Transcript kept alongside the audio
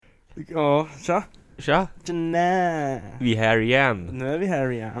Ja, tja. Tja, Nej. vi är här igen. Nu är vi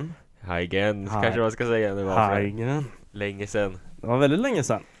här igen. Hi again, Hi. kanske man ska säga nu. Hi igen. Länge sedan. Det var väldigt länge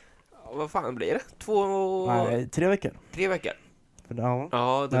sedan. Ja, vad fan blir det? Nej, 3 veckor. 3 veckor? Ja.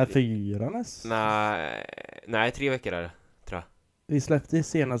 Ja, det Nej, blir... 4 näst. Nej, 3 veckor är det. Vi släppte i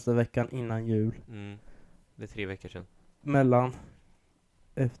senaste veckan innan jul. Det är 3 veckor sedan. Mellan.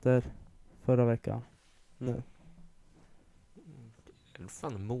 Efter. Förra veckan. Nu. Det är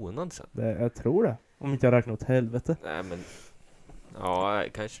fan en månad sedan. Jag tror det. Om inte jag räknar åt helvete. Nej, men... Ja,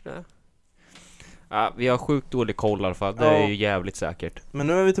 kanske det. Ja, vi har sjukt dålig koll i alla fall. Det är ju jävligt säkert. Men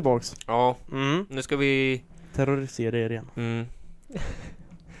nu är vi tillbaks. Ja, Mm. nu ska vi... Terrorisera er igen.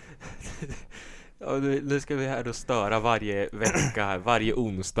 Ja, nu ska vi här och störa varje vecka här, varje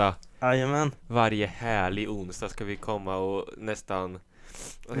onsdag. Jajamän. Varje härlig onsdag ska vi komma och nästan...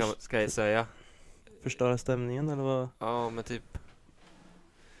 Vad ska jag säga? Förstöra stämningen eller vad? Ja, men typ...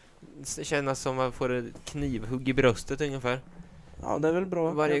 Det känns som man får ett knivhugg i bröstet ungefär. Ja, det är väl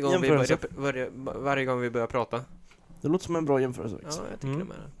bra. Varje gång vi börjar prata. Det låter som en bra jämförelse. Ja, jag tycker det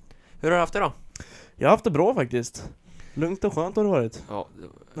med det. Hur har du haft det då? Jag har haft det bra faktiskt. Lugnt och skönt har det varit. Ja,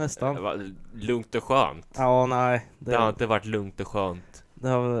 Nästan. Det var lugnt och skönt. Ja, nej. Det har inte varit lugnt och skönt. Det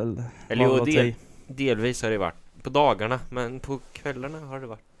har väl... Eller jo, delvis har det varit på dagarna, men på kvällarna har det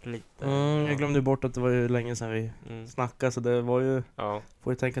varit lite... Jag glömde bort att det var ju länge sedan vi snackade, så det var ju... Ja.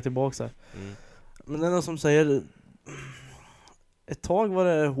 Får ju tänka tillbaka här. Men det är någon som säger... Ett tag var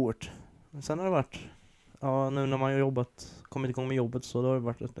det hårt. Men sen har det varit... Ja, nu när man har kommit igång med jobbet, så då har det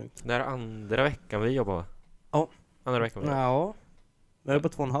varit rätt lugnt. Det är andra veckan vi jobbar, va? Ja. Andra veckan vi jobbar. Ja. Vi är på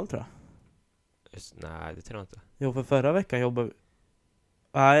 2,5 tror jag. Nej, det tror jag inte. Jo, för förra veckan jobbade vi...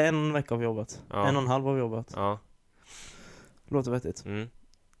 Nej, en vecka har vi jobbat. Ja. 1,5 har vi jobbat. Ja. Låter vettigt.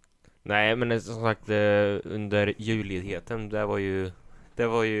 Nej, men som sagt, under julledigheten, det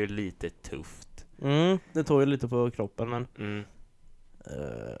var ju lite tufft. Det tog ju lite på kroppen, men...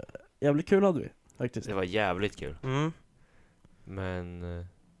 Jävligt kul hade vi, faktiskt. Det var jävligt kul. Men...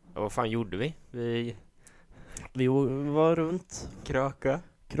 vad fan gjorde vi? Vi var runt. Kröka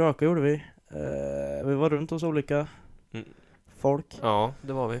gjorde vi. Vi var runt hos olika folk. Ja,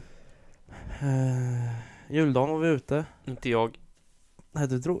 det var vi. Juldagen var vi ute. Inte jag. Nej,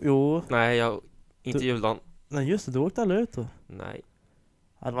 du tror... Jo. Nej, inte juldagen. Nej, just det. Du åkte aldrig ut då. Nej.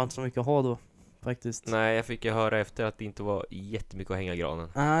 Det var inte så mycket att ha då, faktiskt. Nej, jag fick ju höra efter att det inte var jättemycket att hänga granen.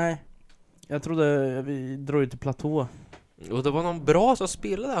 Nej. Jag trodde vi drog ut till platå. Och det var någon bra som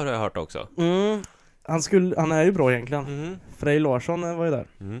spelade där, har jag hört också. Han är ju bra egentligen. Frej Larsson var ju där.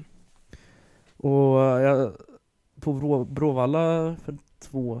 Och på Bråvalla för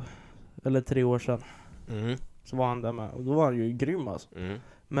 2 eller 3 år sedan så var han där med. Och då var han ju grym alltså.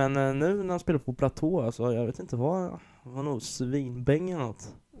 Men nu när han spelar på platå, alltså, jag vet inte vad. Var nog svinbäng eller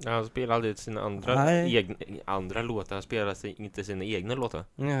något. Ja, han spelade aldrig sina andra låtar. Han spelade inte sina egna låtar.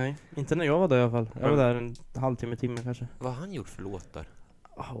 Nej, inte när jag var där i alla fall. Jag var där en timme kanske. Vad har han gjort för låtar?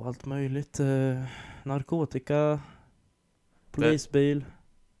 Allt möjligt. Narkotika. Polisbil.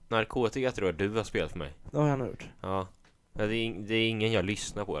 Narkotika tror jag du har spelat för mig. Det har jag nog gjort. Ja. Det är ingen jag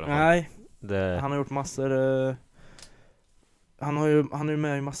lyssnar på i alla fall. Nej. Han har gjort massor. Han är ju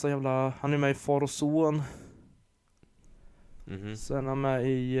med i massa jävla... Han är med i Far och Son. Sen är han med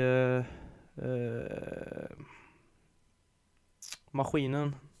i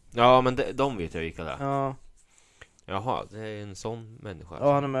Maskinen. Ja, men de vet jag vilka det är. Ja. Jaha, det är en sån människa alltså.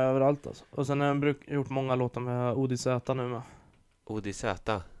 Ja, han är med överallt alltså. Och sen har han gjort många låtar med ODZ nu med. ODZ?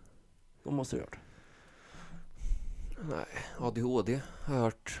 De måste jag gjort. Nej, ADHD har jag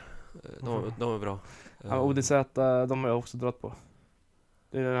hört. De är bra. Ja, ODZ, de har jag också dratt på.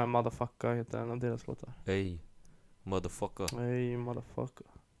 Det är den här Motherfucker, heter en av deras låtar. Hey, motherfucker. Hey, motherfucker.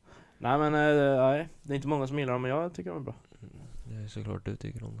 Nej, men nej, det är inte många som gillar dem, men jag tycker de är bra. Det är såklart du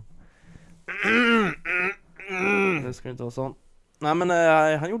tycker om dem. Det ska inte vara sån. Nej, men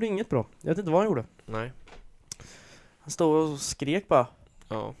han gjorde inget bra. Jag vet inte vad han gjorde. Nej. Han stod och skrek bara.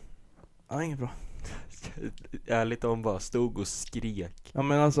 Ja. Ja, inget bra. Ärligt, om bara stod och skrek. Ja,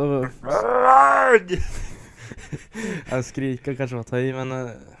 men alltså... Jag skriker kanske var ta i,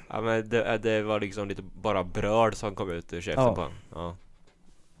 men... Ja, men det var liksom lite bara bröd som kom ut ur käften på honom. Ja.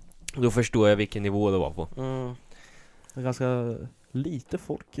 Då förstår jag vilken nivå det var på. Det är ganska lite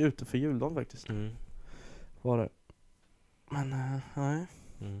folk ute för juldagen faktiskt. Var det. Men, nej.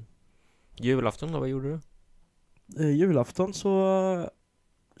 Julafton då, vad gjorde du? Julafton så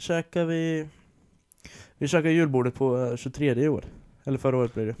käkade vi... Vi käkade julbordet på 23 i år. Eller förra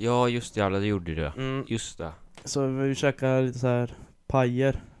året blev det. Ja, just det, alla det gjorde det. Just det. Så vi käkade lite så här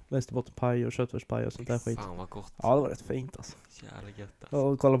pajer västerbottenpaj och köttfärspaj och sånt där skit. Fan vad gott. Ja, det var rätt fint alltså. Jävla gött alltså.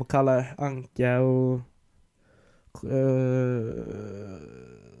 Och kolla på Kalle Anka och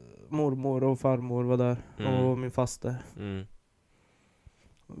mormor och farmor var där. Och min faster.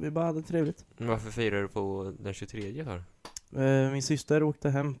 Vi bara hade trevligt. Varför firar du på den 23 för? Min syster åkte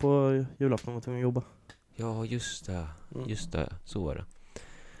hem på julafton och var tvungen att jobba. Ja, just det. Just det. Så var det.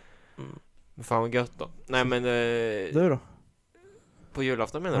 Men fan vad gött då. Nej men... Du då? På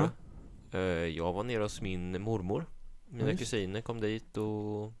julafton menar du? Jag var nere hos min mormor. Mina kusiner kom dit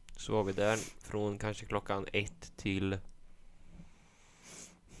och så var vi där från kanske klockan 1 till...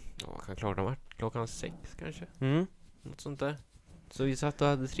 Ja, vad kan klockan vara? Klockan 6 kanske? Något sånt där. Så vi satt och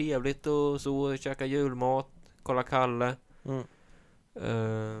hade trevligt och så käkade julmat, kolla Kalle.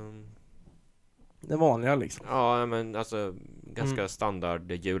 Det vanliga liksom. Ja, men alltså ganska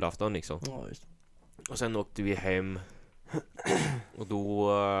standard julafton liksom. Ja, just. Och sen åkte vi hem. Och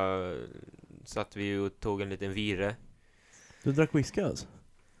då satt vi och tog en liten virre. Du drack whisky alltså?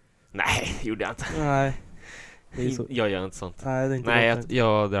 Nej, gjorde jag inte. Nej. Det är så... Jag gör inte sånt. Nej, det är inte Nej, gott.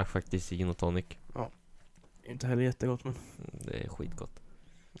 jag drack faktiskt gin och tonic. Ja. Inte heller jättegott, men... Det är skitgott.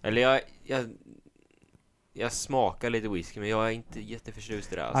 Eller jag smakar lite whisky, men jag är inte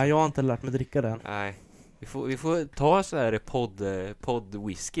jätteförtjust i det alltså. Nej, jag har inte lärt mig dricka den. Nej. Vi får ta så här podd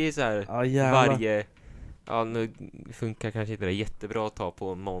whisky så här varje... Ja, nu funkar kanske inte det jättebra att ta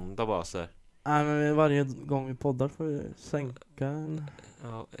på måndag bara så här. Nej, men varje gång vi poddar får vi sänka en...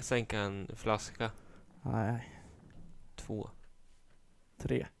 Ja, sänka en flaska. Nej. 2.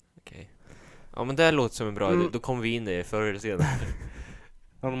 3. Okej. Ja, men det låter som en bra idé. Då kommer vi in i det förr eller senare.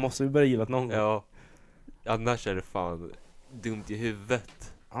 Ja, då måste vi börja gilla någon gång. Ja. Annars är det fan dumt i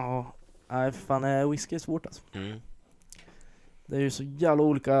huvudet. Ja. Nej, fan, whisky är svårt alltså. Det är ju så jävla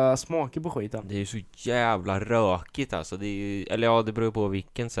olika smaker på skiten. Det är ju så jävla rökigt alltså. Det är ju, eller ja, det beror på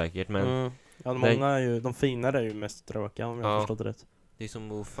vilken säkert, men... Ja, många är ju, de finare är ju mest rökiga om jag har förstått det rätt. Det är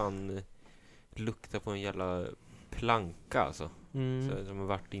som att fan lukta på en jävla planka alltså. Så, som har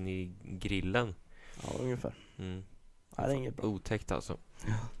varit inne i grillen. Ja, ungefär. Nej, det är inget bra. Otäckt alltså.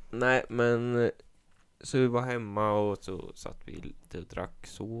 Ja. Nej, men så vi var hemma och så satt vi lite och drack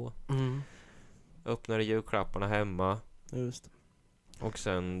så. Öppnade julklapparna hemma. Just. Och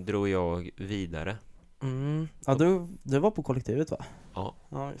sen drog jag vidare. Ja, du var på kollektivet, va? Ja,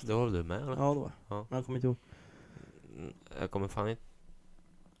 just. Det var du med eller? Ja, det var. Ja. Men jag kommer inte ihåg. Jag kommer fan inte.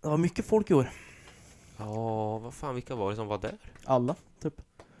 Det var mycket folk i år. Ja, vad fan, vilka var det som var där? Alla, typ.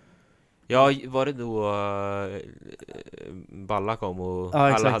 Ja, var det då Balla kom och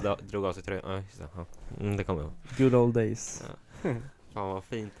alla drog av sig tröjan? Ja, just det. Ja. Det kommer jag ihåg. Good old days. Ja. Fan vad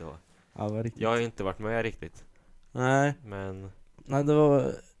fint det var. Ja, det var riktigt. Jag har ju inte varit med riktigt. Nej. Men... Nej, det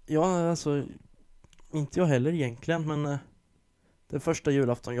var... Ja, alltså... Inte jag heller egentligen, men... Det första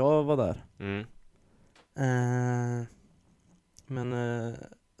julafton jag var där. Men...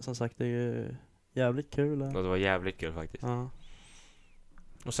 som sagt, det är ju jävligt kul. Ja, det var jävligt kul faktiskt. Ja.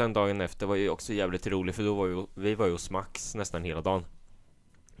 Och sen dagen efter var ju också jävligt roligt, för då var vi var ju hos Max nästan hela dagen.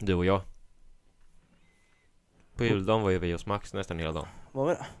 Du och jag. På juldagen var ju vi hos Max nästan hela dagen. Var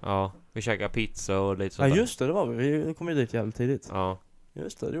vi det? Ja, vi käkade pizza och lite sånt. Ja, just det var vi. Vi kom ju dit jävligt tidigt. Ja.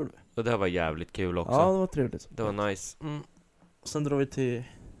 Just det gjorde vi. Och det var jävligt kul också. Ja, det var trevligt. Det var nice. Sen drog vi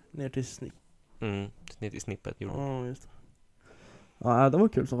ner till Snipp. Ner till Snippet gjorde vi. Ja, just det. Ja, det var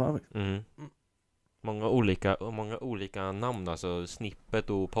kul så var det. Många olika namn, alltså Snippet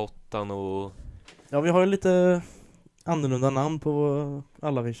och Pottan och... Ja, vi har ju lite annorlunda namn på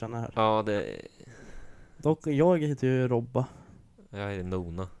alla vi känner här. Ja, det... Dock, jag heter ju Robba. Jag heter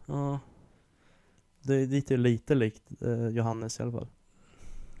Nona. Ja. Det är lite likt Johannes i alla fall.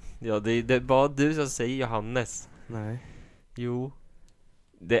 Ja, det är bara du som säger Johannes. Nej. Jo.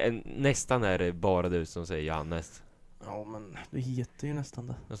 Nästan är det bara du som säger Johannes. Ja, men du heter ju nästan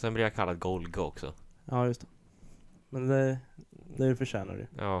det. Och sen blir jag kallad Golga också. Ja, just det. Men det förtjänar du.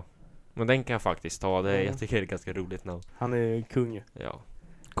 Ja. Men den kan jag faktiskt ta. Jag tycker det är ett ganska roligt namn. Han är kung. Ja.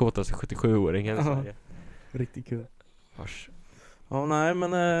 Kåtaste 77-åringen i Sverige. Riktigt kul. Vars. Ja, nej,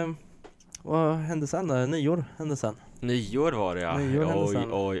 men vad hände sen då? Nyår hände sen. Nyår var det, ja.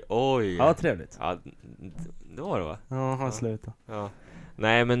 Oj. Ja, trevligt. Ja, det var det, va? Ja, han slutade. Ja.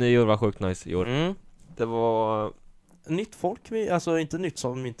 Nej, men nyår var sjukt nice i år. Det var... Nytt folk, alltså inte nytt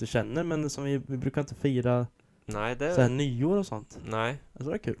som vi inte känner, men som vi brukar inte fira. Nej, så här nyår och sånt. Nej. Alltså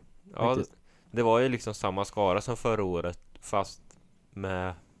det är kul. Ja, det var ju liksom samma skara som förra året, fast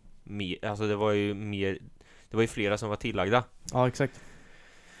med mer, alltså det var ju flera som var tillagda. Ja, exakt.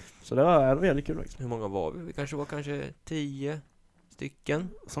 Så det var väldigt kul faktiskt. Hur många var vi? Vi kanske var 10 stycken.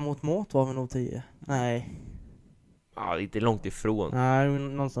 Som åt mat var vi nog 10. Nej. Ja, inte långt ifrån. Nej,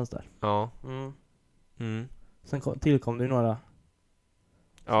 någonstans där. Ja. Mm. Mm. Sen tillkom det ju några.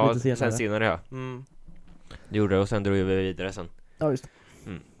 Ja, lite senare. sen senare ja. Mm. Det gjorde det och sen drog vi vidare sen. Ja, just det.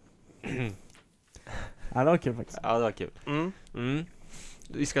 Ja, det var kul faktiskt. Ja, det var kul. Mm.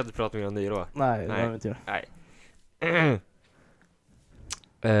 Vi ska inte prata mer om det då. Nej, det Nej. behöver vi inte göra. Nej.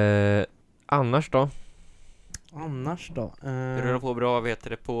 Annars då? Annars då? Du rullar på bra, vet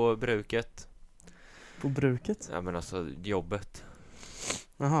det, på bruket. På bruket? Ja, men alltså jobbet.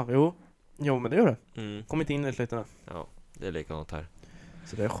 Jaha, jo. Jo, men det gör det. Mm. Kommit in lite nu. Ja, det är likadant här.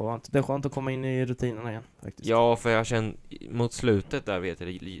 Så det är skönt. Det är skönt att komma in i rutinerna igen faktiskt. Ja, för jag känner mot slutet där, vet du,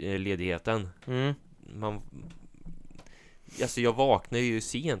 ledigheten. Mm. Alltså jag vaknar ju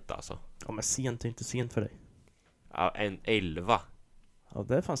sent alltså. Ja, men sent är inte sent för dig. Ja, 11. Ja,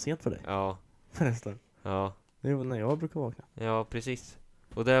 det är fan sent för dig. Ja, Förresten. ja, Det är när jag brukar vakna. ja, precis.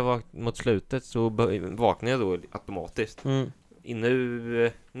 Och där var mot slutet så vaknade jag då automatiskt. Mm.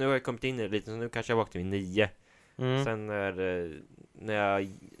 Nu har jag kommit in i det lite, så nu kanske jag vaknar vid 9. Mm. Sen när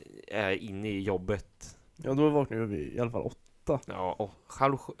jag är inne i jobbet. Ja, då vaknar vi i alla fall 8. Ja, och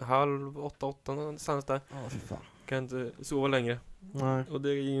halv 8 någonstans där. Ja, fy fan. Kan inte sova längre. Nej. Och det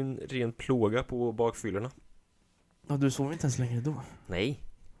är ju en ren plåga på bakfyllorna. Ja, du sover inte ens längre då. Nej.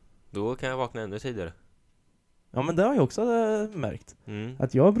 Då kan jag vakna ännu tidigare. Ja, men det har jag också märkt. Mm.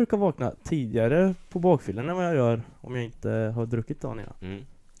 Att jag brukar vakna tidigare på bakfyllan än vad jag gör om jag inte har druckit dagen innan. Mm.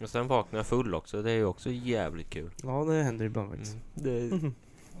 Och sen vaknar jag full också. Det är ju också jävligt kul. Ja, det händer ibland faktiskt.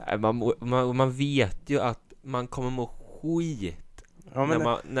 Nej, man vet ju att man kommer må skit Ja, men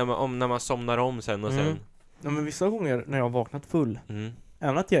när man somnar om sen och sen. Ja, men vissa gånger när jag har vaknat full, Mm.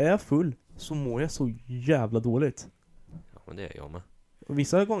 även att jag är full, så mår jag så jävla dåligt. Ja, men det är jag med. Och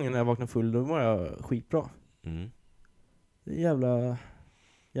vissa gånger när jag vaknar full, då mår jag skitbra. Mm. Det är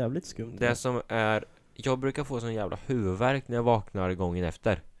jävligt skumt. Det som är... Jag brukar få sån jävla huvudvärk när jag vaknar gången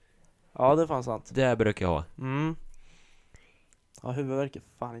efter. Ja, det är fan sant. Det brukar jag ha. Mm. Ja, huvudvärk är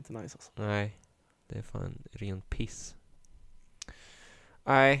fan inte nice alltså. Nej, det är fan ren piss.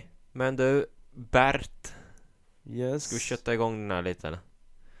 Nej, men du, Bert, Yes. ska vi kötta igång den här lite eller?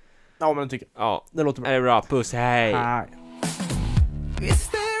 Ja, men det tycker jag. Ja, Det låter bra. är det bra? Puss, hej! Nej. Is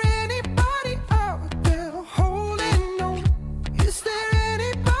there anybody out there holding on? Is there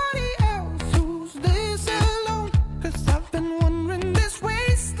anybody else who's this alone? 'Cause I've been wondering this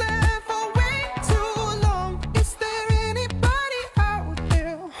wasteland for way too long. Is there anybody out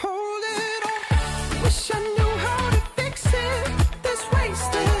there holding on? Wish I knew how to fix it, this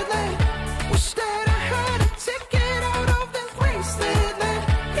wasted land. Wish that I had a ticket out of this wasted land.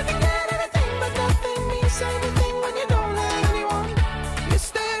 You can get anything but nothing means anything when you don't let anyone. Is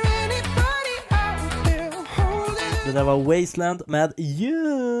there anybody out there holding? Det där var Wasteland med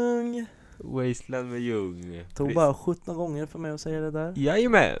Ljung. Wasteland med Ljung. Tog bara 17 gånger för mig att säga det där.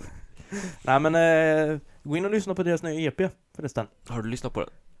 Jajamän! Nej, men gå in och lyssna på deras nya EP förresten. Har du lyssnat på den?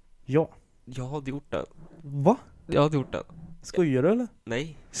 Ja. Jag hade gjort den. Va? Jag hade gjort den. Skojar du eller?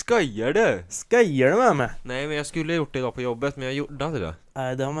 Nej. Skojar du? Skojar du med mig? Nej, men jag skulle ha gjort det idag på jobbet, men jag gjorde aldrig det.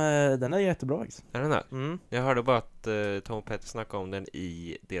 Nej, den är jättebra faktiskt. Är den där? Mm. Jag hörde bara att Tom och Petter snackade om den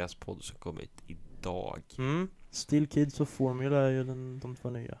i deras podd som kom ut idag. Mm. Still Kids och Formula är ju de två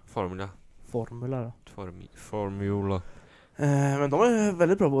nya. Formula. Formula då. Formula. Men de är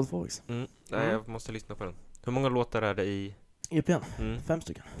väldigt bra båda två faktiskt. Mm. Nej, jag måste lyssna på den. Hur många låtar är det i? EPn? Mm. 5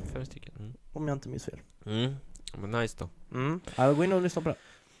 stycken. 5 stycken. Mm. Om jag inte minns fel. Mm. Men nice då. Ja, gå in och lyssna på det.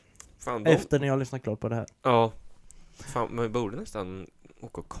 Fan, Efter när jag har lyssnat klart på det här. Ja. Fan, men vi borde nästan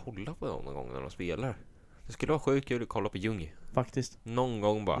åka och kolla på dem någon gång när de spelar. Det skulle vara sjukt kul att kolla på Ljung. Faktiskt. Någon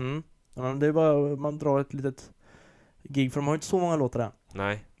gång bara. Ja, men det är bara, man drar ett litet gig, för de har inte så många låtar än.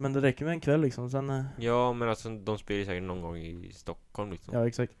 Nej. Men det räcker med en kväll liksom, sen... Ja, men alltså de spelar säkert någon gång i Stockholm liksom. Ja,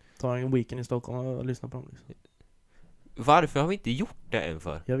 exakt. Ta en weekend i Stockholm och lyssna på dem liksom. Varför har vi inte gjort det än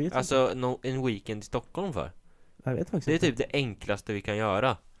för? Jag vet inte. Alltså, en weekend i Stockholm för? Jag vet faktiskt Det är inte. typ det enklaste vi kan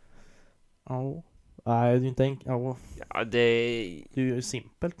göra. Ja. Nej, det är inte enkelt. Ja, Ja, det är ju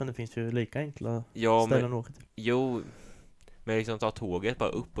simpelt, men det finns ju lika enkla ställen att åka till. Jo, men liksom ta tåget bara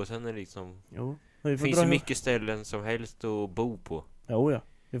upp och sen är det liksom... Jo. Det finns ju mycket ställen som helst att bo på. Jo, ja.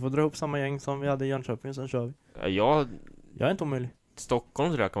 Vi får dra upp samma gäng som vi hade i Jönköping, sen kör vi. Ja, Jag är inte omöjlig. Stockholm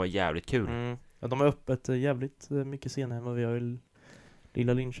tror jag kan vara jävligt kul. Ja, de har öppet jävligt mycket senare än vad vi har i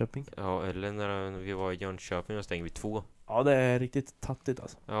lilla Linköping. Ja, eller när vi var i Jönköping och stängde vid 2. Ja, det är riktigt tattigt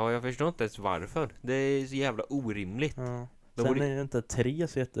alltså. Ja, jag förstår inte ens varför. Det är så jävla orimligt. Ja. De Sen borde... är det inte 3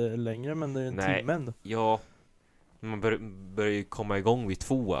 så jättelängre, men det är en timme ändå. Ja, man börjar ju komma igång vid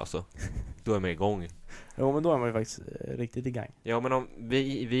 2 alltså. Då är man igång. Jo, men då är man ju faktiskt riktigt i gang. Ja, men om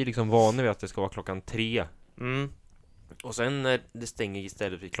vi är liksom vana vid att det ska vara klockan 3. Och sen när det stänger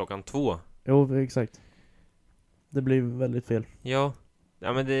istället vid klockan 2. Jo, exakt. Det blir väldigt fel. Ja,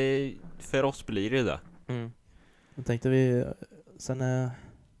 men det, för oss blir det där. Då tänkte vi sen...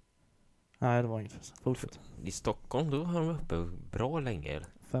 nej, det var inget. Fortsätt. I Stockholm då har de uppe bra länge eller?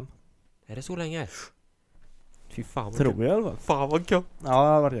 5. Är det så länge? Fy fan vad Tror jag i alla fall. Fan vad kul. Ja, det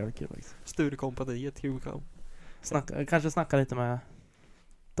har varit jävligt kul faktiskt. Sturekompaniet, Hugo. Kanske snacka lite med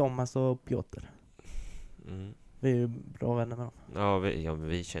Thomas och Piotr. Vi är ju bra vänner med dem. Ja,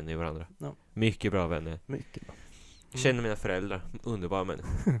 vi känner ju varandra. Ja. Mycket bra vänner. Mycket bra. Känner mina föräldrar. Underbara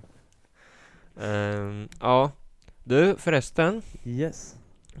människor. Ja. Du, förresten. Yes.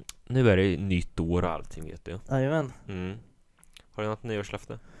 Nu är det nytt år och allting, vet du. Jajamän. Har du något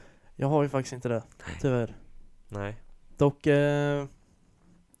nyårslöfte? Jag har ju faktiskt inte det. Tyvärr. Nej. Dock,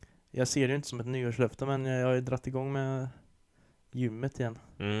 jag ser det ju inte som ett nyårslöfte, men jag har ju dratt igång med gymmet igen.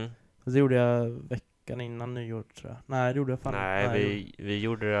 Det gjorde jag veckan innan nyår, tror jag. Nej, det gjorde jag fan. Nej, vi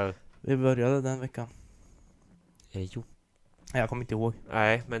gjorde det. Vi började den veckan. Jo. Jag kommer inte ihåg.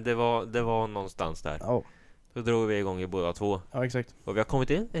 Nej, men det var någonstans där. Ja. Då drog vi igång i båda två. Ja, exakt. Och vi har kommit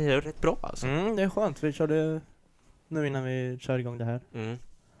in. Det är rätt bra alltså. Det är skönt. Vi körde nu innan vi kör igång det här.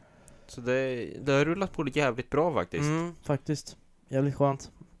 Så det har rullat på jävligt bra faktiskt. Faktiskt. Jävligt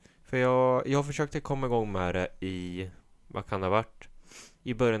skönt. För jag försökte komma igång med det i, vad kan det ha varit?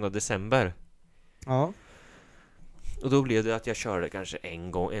 I början av december. Ja. Och då blev det att jag körde kanske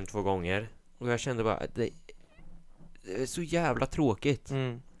 1-2 gånger. Och jag kände bara att det är så jävla tråkigt.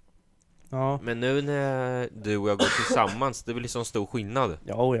 Ja. Men nu när du och jag går tillsammans, det blir liksom stor skillnad.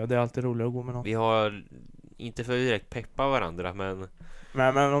 Ja, det är alltid roligt att gå med någon. Vi har inte för direkt peppa varandra, men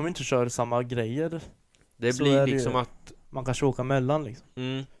om vi inte kör samma grejer, det så blir är det liksom ju, att man kanske åka mellan liksom.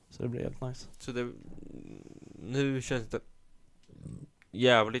 Så det blir helt nice. Så det, nu känns det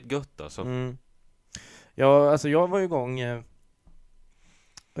jävligt gött alltså. Ja, alltså jag var igång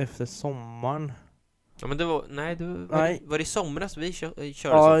efter sommaren. Ja, men det var, var det i somras vi körde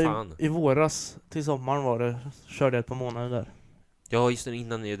som fan? I våras till sommaren körde jag ett par månader där. Ja, just det,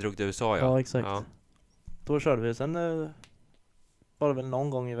 innan ni drog till USA, ja. Ja, exakt. Ja. Då körde vi, sen var det väl någon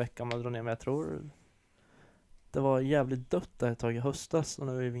gång i veckan man drog ner, men jag tror det var jävligt dött där ett tag i höstas, och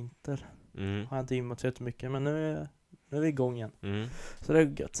nu i vinter har jag inte gymmat så jättemycket, men nu är vi igång igen. Så det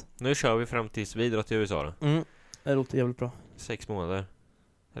är gött. Nu kör vi fram tills vi drar till USA då. Det låter jävligt bra. 6 månader.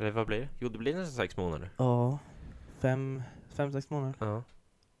 Eller vad blir det? Jo, det blir nästan 6 månader. Ja, 5-6 månader.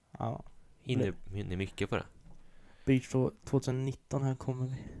 Ja. Hinner mycket på det. Beach 2019, här kommer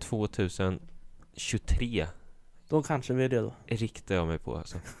vi. 2023. Då kanske vi är redo. Riktar jag mig på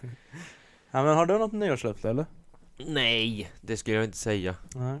alltså. Ja, men har du något nyårslöfte eller? Nej, det skulle jag inte säga.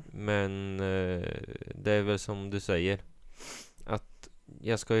 Nej. Men det är väl som du säger, att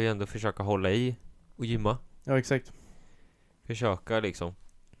jag ska ju ändå försöka hålla i och gymma. Ja, exakt. Försöka liksom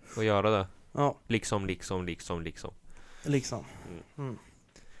och göra det. Ja. Liksom.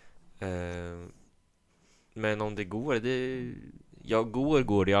 Men om det går,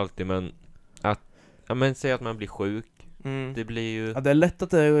 går det alltid, men säg att man blir sjuk. Det blir ju... Ja, det är lätt att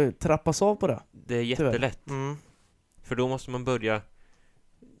det trappas av på det. Det är jättelätt. För då måste man börja...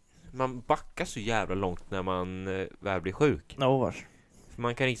 Man backar så jävla långt när man väl blir sjuk. Ja, vars. För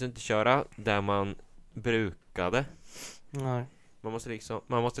man kan liksom inte köra där man brukade. Nej.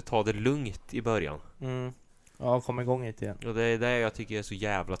 Man måste ta det lugnt i början. Ja, kom igång hit igen. Och det är det jag tycker är så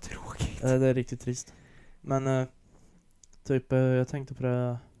jävla tråkigt. Det är riktigt trist. Men typ, jag tänkte på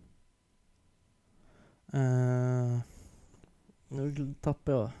det... nu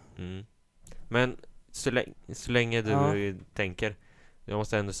tappar jag. Men så länge du tänker, jag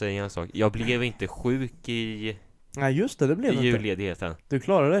måste ändå säga en sak. Jag blev inte sjuk i... Nej, just det blev inte. Julledigheten. Du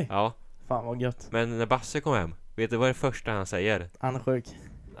klarade dig? Ja. Fan vad gött. Men när Basse kom hem, vet du vad det första han säger? Han är sjuk.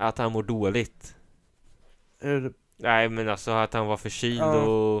 Att han mår dåligt. Nej, men alltså att han var förkyld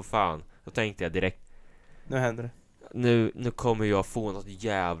och fan. Då tänkte jag direkt, nu händer det. Nu kommer jag få något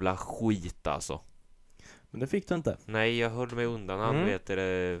jävla skit alltså. Men det fick du inte. Nej, jag höll mig undan. Han vet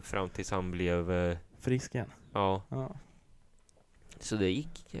det fram tills han blev frisk igen. Ja. Så det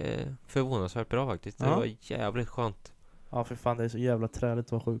gick förvånansvärt bra faktiskt. Det var jävligt skönt. Ja, för fan, det är så jävla träligt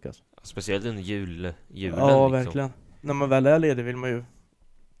att vara sjuk alltså. Speciellt under julen. Ja, verkligen. När man väl är ledig vill man ju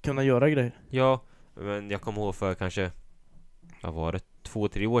kunna göra grejer. Ja, men jag kommer ihåg för kanske, vad var det,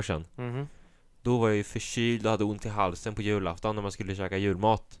 2-3 år sedan. Då var jag ju förkyld och hade ont i halsen på julafton när man skulle käka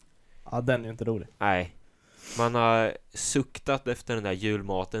julmat. Ja, den är ju inte rolig. Nej. Man har suktat efter den där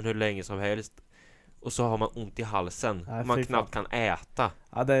julmaten hur länge som helst. Och så har man ont i halsen. Nej, man knappt kan äta.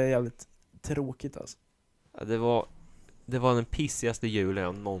 Ja, det är jävligt tråkigt alltså. Ja, det var den pissigaste julen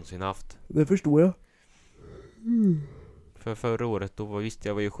jag någonsin haft. Det förstår jag. För förra året då visste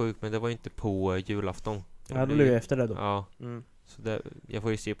jag var ju sjuk, men det var inte på julafton. Ja, då blev jag efter det då. Ja, Mm. så jag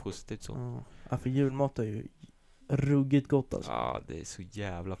får ju se positivt så. Ja, för julmat är ju ruggigt gott alltså. Ja, det är så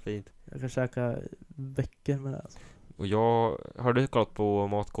jävla fint. Jag kan käka veckor med det alltså. Och har du kollat på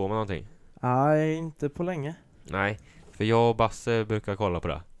Matkoma någonting? Nej, inte på länge. Nej, för jag och Basse brukar kolla på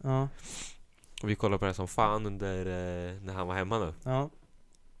det. Ja, Och vi kollade på det som fan under när han var hemma nu. ja.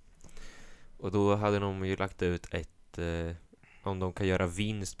 Och då hade de ju lagt ut ett om de kan göra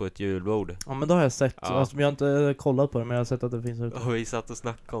vinst på ett julbord. Ja, men då har jag sett. Ja. Alltså, jag har inte kollat på det, men jag har sett att det finns ute. Och vi satt och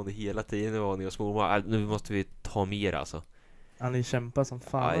snackade om det hela tiden. Det var ni och små. Nu måste vi ta mer alltså. Han är kämpa som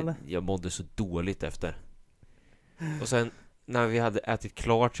fan Ja, eller? jag mådde så dåligt efter. Och sen när vi hade ätit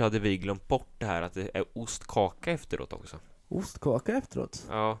klart så hade vi glömt bort det här att det är ostkaka efteråt också. Ostkaka efteråt.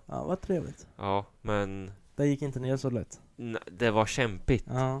 Ja, Ja, vad trevligt. ja, men Det gick inte ner så lätt. det var kämpigt.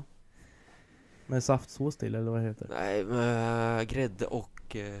 Ja. Med saftsås till, eller vad heter det? Nej, med grädde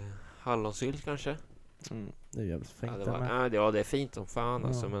och hallonsylt kanske. Det är jävligt fint Ja, det med. ja, det är fint som fan Ja.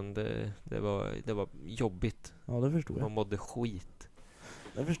 alltså, men det var jobbigt. Ja, det förstår jag. Man mådde skit.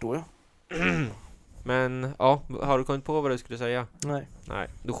 Det förstår jag. Men ja, har du kommit på vad du skulle säga? Nej, Nej,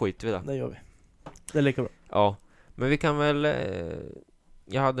 då skiter vi där. det gör vi. Det är lika bra. Ja, men vi kan väl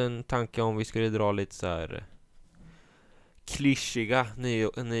jag hade en tanke om vi skulle dra lite så här klyschiga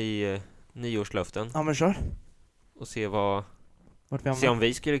nyårslöften Ja, men kör. och se Vart vi se hamnar. om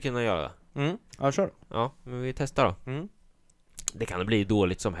vi skulle kunna göra det. Ja, kör. Ja, men vi testar då. Mm. Det kan bli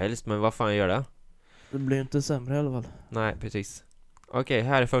dåligt som helst, men vad fan gör det? Det blir inte sämre i alla fall. Nej, precis. Okej,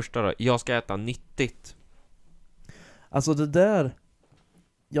 här är första då. Jag ska äta nyttigt. Alltså det där.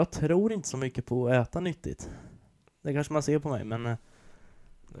 Jag tror inte så mycket på att äta nyttigt. Det kanske man ser på mig, men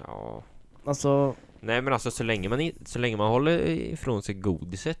Ja. alltså. Nej, men alltså så länge man håller ifrån sig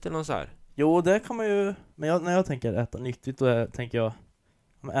godiset eller något så här. Jo, det kan man ju. Men när jag tänker äta nyttigt, då tänker jag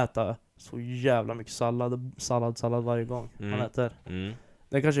äta så jävla mycket sallad varje gång man äter. Mm.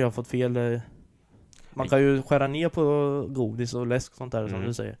 Det kanske jag har fått fel. Man kan ju skära ner på godis och läsk och sånt där som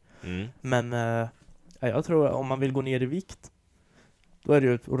du säger. Mm. Men jag tror om man vill gå ner i vikt, då är det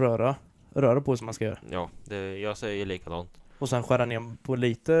ju att röra på som man ska göra. Ja, jag säger likadant. Och sen skära ner på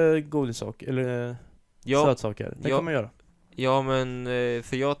lite godissaker eller sötsaker. Det kan man göra. Ja, men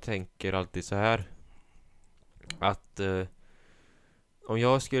för jag tänker alltid så här att om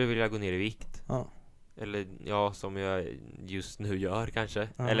jag skulle vilja gå ner i vikt, eller ja, som jag just nu gör kanske,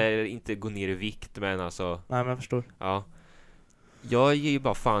 eller inte gå ner i vikt, men alltså nej, men jag förstår. ja, jag ger ju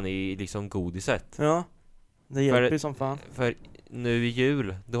bara fan i liksom godiset. Ja, det hjälper ju som fan. För nu i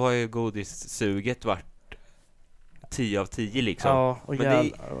jul, då har ju godissuget varit 10 av 10 liksom. Ja, och men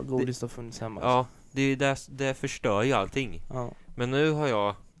jävlar vad godis har funnits hemma. Ja, det är ju det förstör ju allting. Ja. Men nu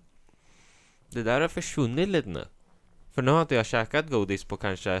har det där har försvunnit lite nu. För nu har inte jag käkat godis på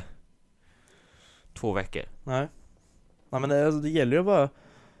kanske 2 veckor. Nej. Nej, men det gäller ju bara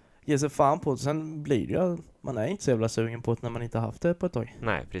ge sig fan på det. Sen blir det ju, man är inte så jävla sugen på det när man inte haft det på ett tag.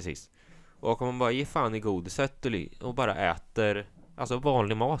 Nej, precis. Och om man bara ger fan i godiset och bara äter alltså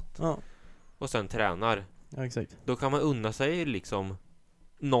vanlig mat, och sen tränar, Ja, exakt. då kan man unna sig liksom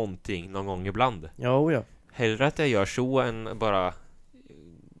någonting någon gång ibland. Ja. Hellre att jag gör så än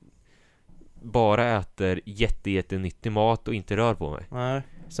bara äter jättenyttig mat och inte rör på mig. Nej.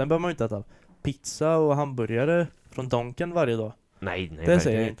 Sen behöver man ju inte äta pizza och hamburgare från Donken varje dag. Nej, Det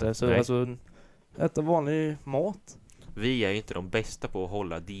säger jag inte. Så Nej. alltså, äta vanlig mat. Vi är ju inte de bästa på att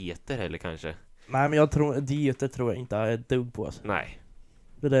hålla dieter heller kanske. Nej, men dieter tror jag inte är ett dugg på alltså. Nej.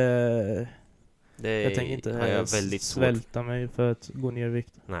 För jag tänker inte har jag väldigt svälta mig för att gå ner i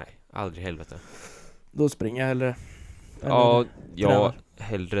vikt. Nej, aldrig helvete. Då springer jag hellre. Ja, tränar.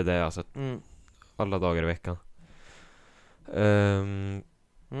 hellre det alltså. Mm. Alla dagar i veckan.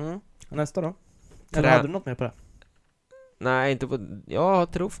 Nästa då? Eller hade du något mer på det? Nej, inte på.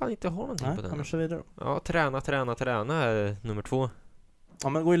 Jag tror fan inte jag har någonting på Nej, den. annars kör vi vidare då. Ja, träna är nummer 2. Ja,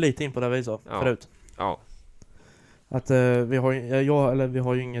 men gå ju lite in på det vi sa förut. Ja. Att vi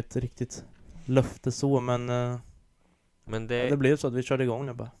har ju inget riktigt löfte så, men det blev så att vi körde igång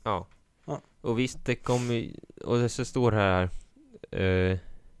nu bara. Ja. Ja. Och visst, det kommer. Och det så står här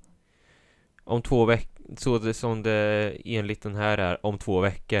om 2 veckor, så det som det enligt den här är om 2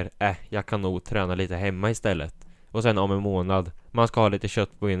 veckor. Jag kan nog träna lite hemma istället. Och sen om en månad, man ska ha lite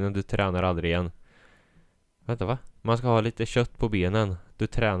kött på benen, du tränar aldrig igen. Vänta, va? Man ska ha lite kött på benen, du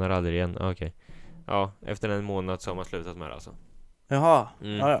tränar aldrig igen. Okej. Ja, efter en månad så har man slutat med det alltså. Jaha,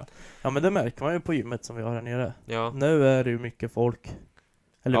 Mm. ja, men det märker man ju på gymmet som vi har här nere. Ja. Nu är det ju mycket folk.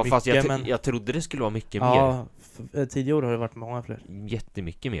 Eller Ja, mycket, fast men jag trodde det skulle vara mycket mer. ja, tidigare år har det varit många fler.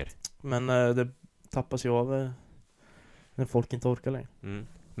 Jättemycket mer. Men det tappas ju av När folk inte orkar längre.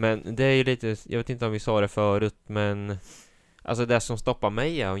 Men det är ju lite, jag vet inte om vi sa det förut, men alltså det som stoppar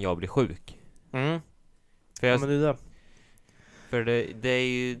mig är om jag blir sjuk. För, Ja, men det är det. för det är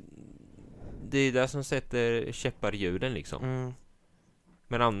ju det som sätter käppar i hjulen liksom.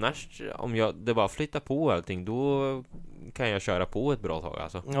 Men annars, om det bara flyttar på allting, då kan jag köra på ett bra tag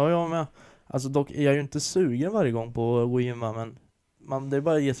alltså. Ja, jag med. Alltså dock är jag ju inte sugen varje gång på att gå gymma, men det är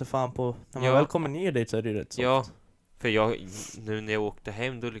bara att ge sig fan på. När man väl kommer ner dit så är det ju rätt soft. Ja, för nu när jag åkte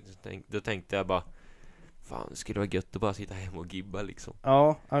hem då tänkte jag bara, fan, det skulle vara gött att bara sitta hem och gibba liksom.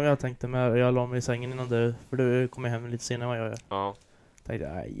 Ja, jag tänkte med. Jag la mig i sängen innan du, för du kommer hem lite senare än vad jag gör. Ja.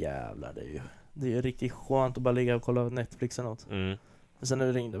 Tänkte, jävlar, det är ju riktigt skönt att bara ligga och kolla Netflix eller något. Men sen när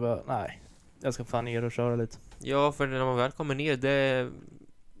du ringde bara, nej, jag ska fan ner och köra lite. Ja, för när man väl kommer ner,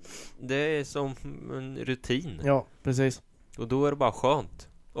 det är som en rutin. Ja, precis. Och då är det bara skönt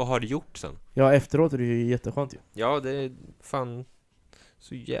att ha det gjort sen. Ja, efteråt är det ju jätteskönt ju. Ja, det är fan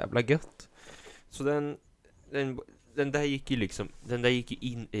så jävla gött. Så den där gick ju liksom, den där gick ju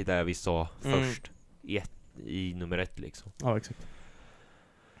in i det vi sa först i nummer 1 liksom. Ja, exakt.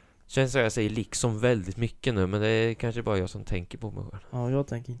 Känns som jag säger liksom väldigt mycket nu, men det är kanske bara jag som tänker på mig själv. Ja, jag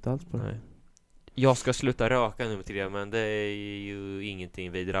tänker inte alls på det. Nej. Jag ska sluta röka nummer 3, men det är ju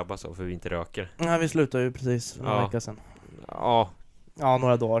ingenting vi drabbas av för vi inte röker. Nej, vi slutade ju precis för några veckor sedan. Ja. Ja,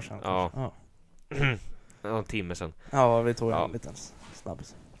 några dagar sedan. Ja. En timme sedan. Ja, vi tog en liten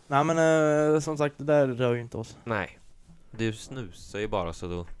snabbis. Nej, men som sagt, det där rör ju inte oss. Nej. Du snusar ju bara så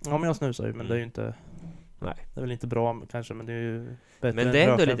då. Ja, men jag snusar ju, men det är ju inte... Nej. Det är väl inte bra kanske, men det är ju bättre. Men än det är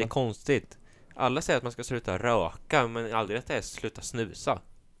ändå röka, lite konstigt. Alla säger att man ska sluta röka, men aldrig att det är sluta snusa.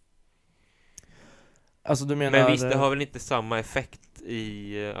 Alltså du menar... Men visst, det har väl inte samma effekt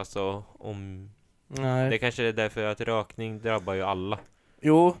i, alltså, om... Nej. Det kanske är därför att rökning drabbar ju alla.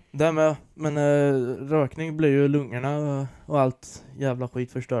 Jo, det med. Men rökning blir ju lungorna och allt jävla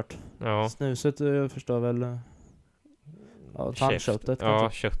skit förstört. Ja. Snuset förstör väl tandköttet.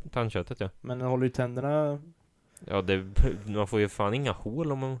 Ja, tandköttet, ja. Men den håller ju tänderna... Ja, man får ju fan inga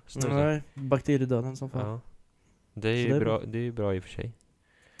hål om man snusar. Nej, bakteriedöden som fan. Ja. Det är ju bra, det är ju bra i och för sig.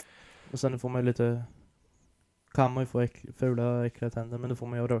 Och sen får man ju lite... Kan man ju få fula, äckliga tänder, men då får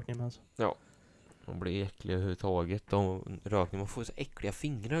man ju rökning med alltså. Ja. Man blir äcklig överhuvudtaget. Rökning, man får så äckliga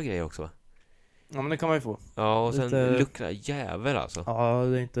fingrar och grejer också, va? Ja, men det kan man ju få. Ja, och sen lite... luktar jävel alltså. Ja,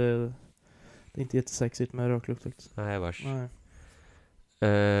 det är inte jättesexigt med röklukt. Nej, vars.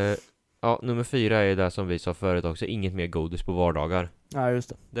 Nej. Ja, nummer 4 är ju det som vi sa förut också. Inget mer godis på vardagar. Ja, just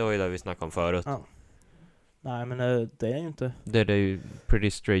det. Det var ju det vi snackade om förut. Ja. Nej, men det är ju inte... Det är ju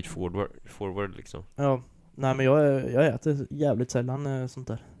pretty straightforward liksom. Ja. Nej, men jag äter jävligt sällan sånt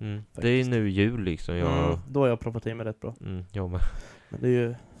där. Det är ju nu jul liksom. Då har jag proppat i mig rätt bra. Jag med. Men det är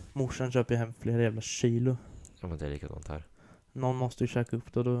ju... Morsan köper hem flera jävla kilo. Ja, men det är likadant här. Någon måste ju käka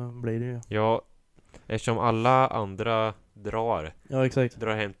upp det och då blir det ju... Ja, eftersom alla andra Ja, exakt.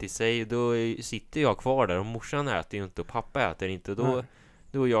 drar hem till sig, då sitter jag kvar där. Och morsan äter ju inte och pappa äter inte.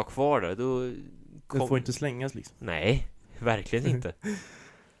 Då är jag kvar där. Det får inte slängas liksom. Nej, verkligen inte.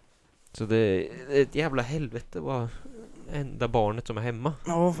 Så det är ett jävla helvete var enda barnet som är hemma.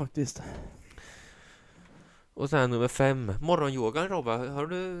 Ja, faktiskt. Och sen nummer 5, morgonyogan, Robba.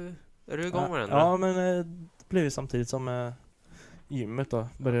 Är du igång med den? Ja, men det blev ju samtidigt som gymmet då.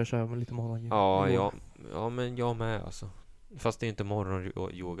 Började köra med lite morgongym. Ja, men jag med alltså. Fast det är inte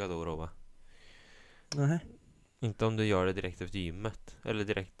morgonyoga då, Robba. Nej. Inte om du gör det direkt efter gymmet. Eller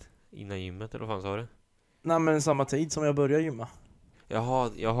direkt innan gymmet, eller vad fan sa du? Nej, men samma tid som jag började gymma.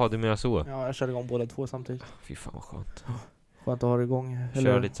 Jaha, du menar så? Ja, jag körde igång båda två samtidigt. Fy fan vad skönt. Skönt att ha det igång.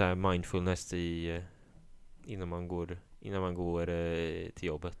 Kör lite så här mindfulness innan man går till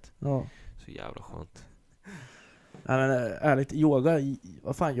jobbet. Ja. Så jävla skönt. Nej, men ärligt, yoga,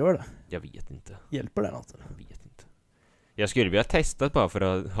 vad fan gör det? Jag vet inte. Hjälper det något? Jag vet inte. Jag skulle vilja testa bara för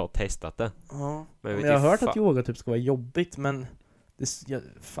att ha testat det. Ja. Men jag har hört att yoga typ ska vara jobbigt, men det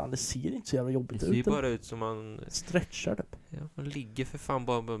ser inte så jävla jobbigt ut. Det ser bara ut som man stretchar typ. Ja, man ligger för fan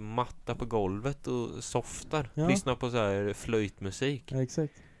bara med matta på golvet och softar. Ja. Lyssnar på så här flöjtmusik. Ja,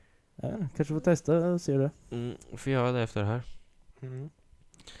 exakt. Ja, kanske får testa och se det. Får göra det efter det här.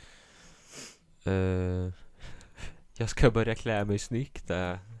 Jag ska börja klä mig snyggt.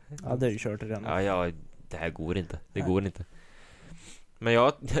 Ja, det är ju kört redan. Ja, det här går inte. Det går inte. Men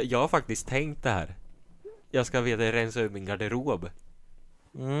jag har faktiskt tänkt det här. Jag ska rensa ur min garderob.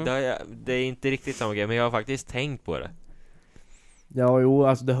 Det är inte riktigt samma grej, men jag har faktiskt tänkt på det. Ja, jo,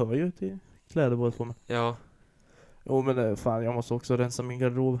 alltså det hör ju till kläder både på mig. Ja. Jo, men fan, jag måste också rensa min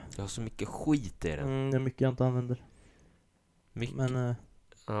garderob. Jag har så mycket skit i den. Det är mycket jag inte använder. Mycket? Men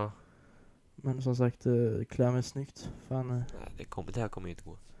ja. Men som sagt, klä mig snyggt. Fan, Nej, det här kommer ju inte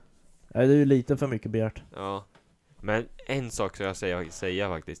gå. nej, det är ju lite för mycket begärt. Ja. Men en sak ska jag säga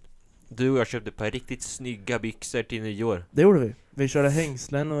faktiskt. Du och jag köpte ett par riktigt snygga byxor till nyår. Det gjorde vi. Vi körde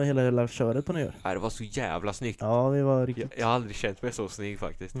hängslen och hela köret på nyår. Det var så jävla snyggt. Ja, vi var riktigt... Jag har aldrig känt mig så snygg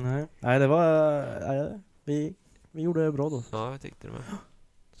faktiskt. Nej, det var... vi gjorde det bra då. Ja, jag tyckte det med.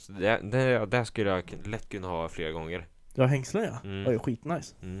 Så det skulle jag lätt kunna ha flera gånger. Ja, hängslen ja. Mm. Det var ju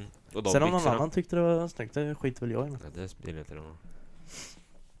skitnice. Och de Sen om någon byxorna, annan tyckte det var snyggt, det skiter väl jag i. ja, det spelar inte någon roll.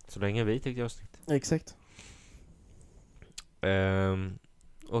 Så länge vi tyckte det var snyggt. Exakt.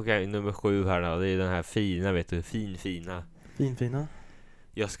 Okej, nummer 7 här då. Det är den här fina, vet du. Fina. Fina.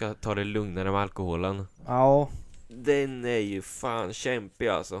 Jag ska ta det lugnare med alkoholen. Ja, Den är ju fan kämpig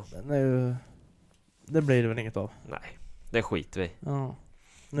alltså. den är ju... Det blir det väl inget av. Nej, det skiter vi. Ja.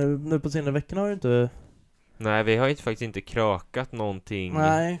 Nu på senare veckorna har ju inte... Nej, vi har ju faktiskt inte krakat någonting.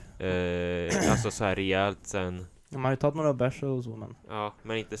 Nej. Alltså så här rejält sen. Man har ju tagit några bärs och så, men... Ja,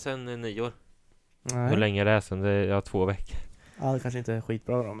 men inte sen nyår. Nej. Hur länge är det sen? Det är 2 veckor. Ja, det kanske inte är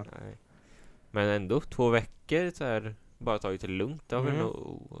skitbra då, men... Nej. Men ändå 2 veckor så här, bara tagit det lugnt. Det har vi Mm.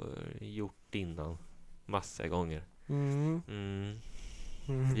 nog gjort innan. Massa gånger. Mm.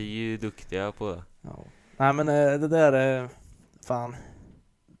 Vi är ju duktiga på det. Ja. Nej, men det där är... Fan.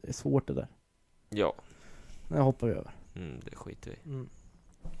 Det är svårt det där. Ja, Det hoppar vi över. det skiter vi. Mm.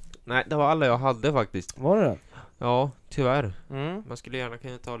 Nej, det var alla jag hade faktiskt. Var det det? Ja, tyvärr. Mm. Man skulle gärna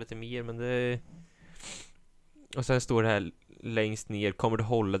kunna ta lite mer, men det... Och sen står det här längst ner. Kommer du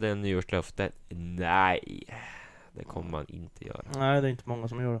hålla den nyårslöftet? Nej, det kommer man inte göra. Nej, det är inte många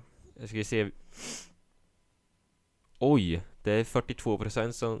som gör det. Jag ska se. Oj, det är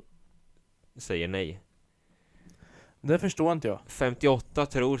 42% som säger nej. Det förstår inte jag. 58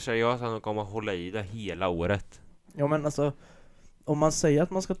 tror seriöst att de kommer hålla i det hela året. Ja, men alltså... Om man säger att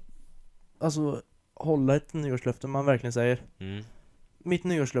man ska... Alltså... Hålla ett nyårslöfte, man verkligen säger... Mitt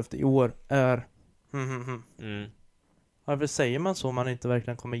nyårslöfte i år är... Varför säger man så om man inte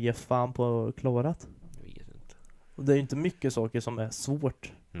verkligen kommer ge fan på att klara det? Jag vet inte. Och det är inte mycket saker som är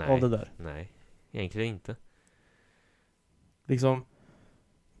svårt Nej, av det där. nej. Egentligen inte. Liksom...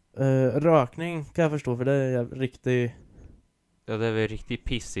 rökning kan jag förstå, för det är riktigt... Ja, det är väl riktigt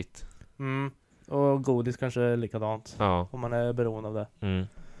pissigt. Och godis kanske är likadant. Ja. Om man är beroende av det.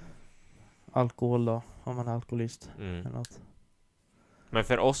 Alkohol då, om man är alkoholist. Eller något. Men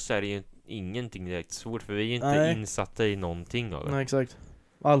för oss är det ju ingenting direkt svårt, för vi är ju inte Nej. insatta i någonting av det. Nej, exakt.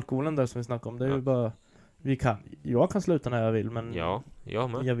 Alkoholen där som vi snackade om, det är ju bara... Jag kan sluta när jag vill, men... Ja, jag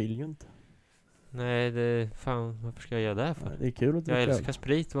med. Jag vill ju inte. Nej, fan, varför ska jag göra det här för? Det är kul att dricka. Jag älskar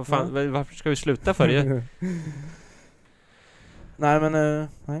sprit, vad fan, varför ska vi sluta för det? Nej, men...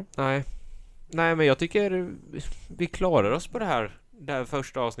 nej. Nej, men jag tycker vi klarar oss på det här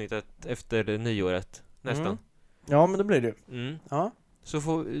första avsnittet efter nyåret, nästan. Ja, men det blir det ju. Ja.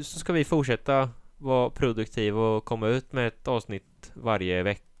 Så ska vi fortsätta vara produktiva och komma ut med ett avsnitt varje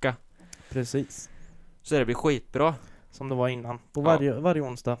vecka. Precis. Så det blir skitbra. Som det var innan. På Ja. varje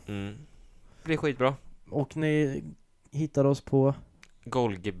onsdag. Det blir skitbra. Och ni hittar oss på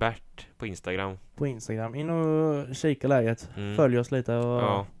Golgebert på Instagram. Instagram. In och kika läget. Följ oss lite och...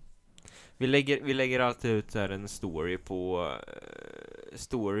 Ja. Vi lägger alltid ut så här en story på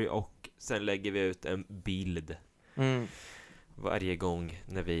story, och sen lägger vi ut en bild varje gång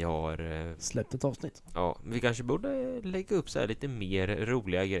när vi har släppt ett avsnitt. Ja, vi kanske borde lägga upp så här lite mer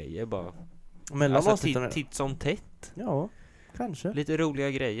roliga grejer bara. Mellan Alltså avsnitten. titt som tätt. Ja, kanske. Lite roliga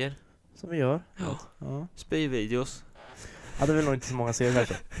grejer. Som vi gör. Ja. Spyvideos. Ja, det vill nog inte så många se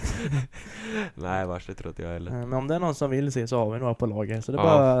kanske. Nej, vars det tror inte jag heller. Men om det är någon som vill se så har vi några på lager. Så det är Ja,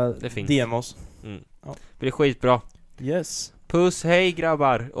 bara det finns. DM oss. Det blir skitbra. Yes. Puss, hej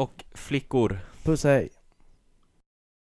grabbar och flickor. Puss, hej.